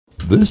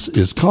This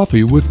is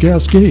Coffee with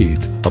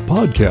Cascade, a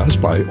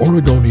podcast by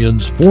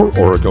Oregonians for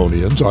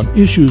Oregonians on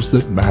issues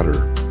that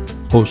matter.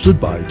 Hosted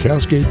by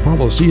Cascade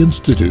Policy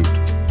Institute.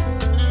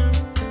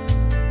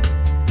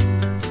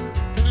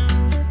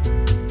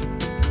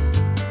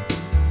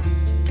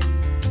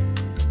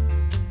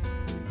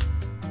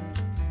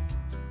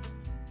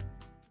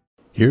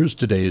 Here's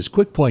today's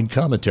Quick Point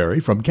commentary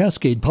from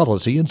Cascade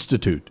Policy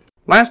Institute.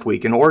 Last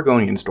week, an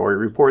Oregonian story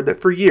reported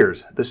that for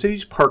years, the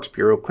city's Parks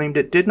Bureau claimed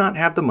it did not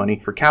have the money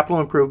for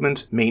capital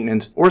improvements,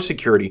 maintenance, or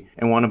security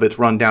in one of its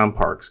rundown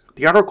parks.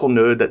 The article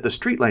noted that the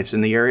streetlights in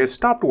the area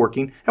stopped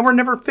working and were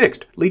never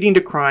fixed, leading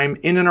to crime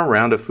in and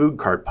around a food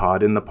cart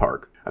pod in the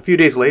park. A few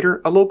days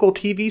later, a local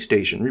TV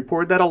station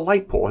reported that a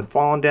light pole had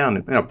fallen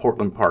down in a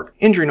Portland park,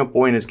 injuring a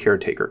boy and his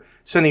caretaker,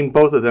 sending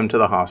both of them to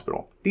the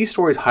hospital. These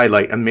stories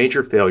highlight a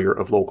major failure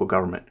of local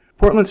government.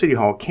 Portland City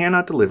Hall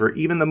cannot deliver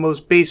even the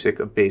most basic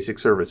of basic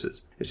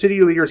services. If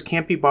city leaders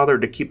can't be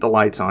bothered to keep the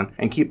lights on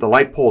and keep the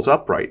light poles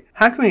upright,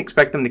 how can we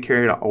expect them to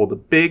carry out all the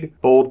big,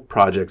 bold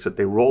projects that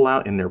they roll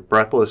out in their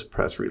breathless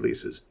press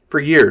releases? For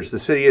years, the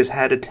city has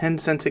had a 10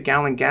 cents a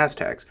gallon gas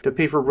tax to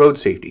pay for road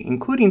safety,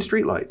 including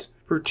streetlights.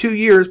 For 2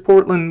 years,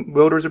 Portland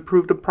voters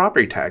approved a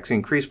property tax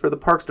increase for the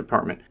Parks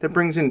Department that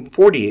brings in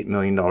 $48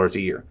 million a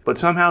year. But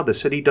somehow the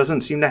city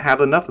doesn't seem to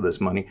have enough of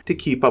this money to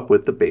keep up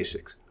with the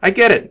basics. I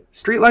get it.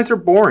 Streetlights are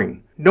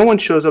boring. No one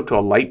shows up to a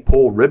light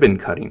pole ribbon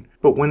cutting.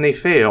 But when they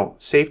fail,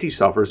 safety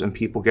suffers and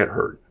people get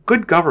hurt.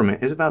 Good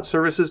government is about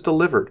services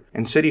delivered,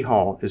 and City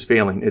Hall is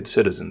failing its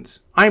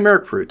citizens. I'm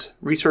Eric Fruits,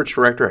 Research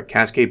Director at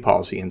Cascade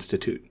Policy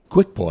Institute.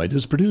 Quick Point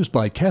is produced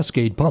by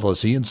Cascade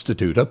Policy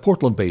Institute, a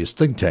Portland-based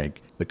think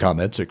tank. The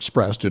comments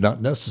expressed do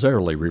not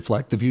necessarily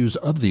reflect the views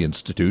of the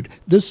Institute,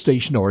 this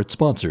station, or its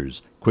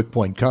sponsors. Quick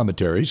Point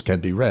commentaries can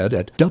be read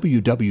at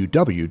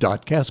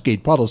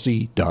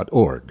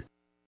www.cascadepolicy.org.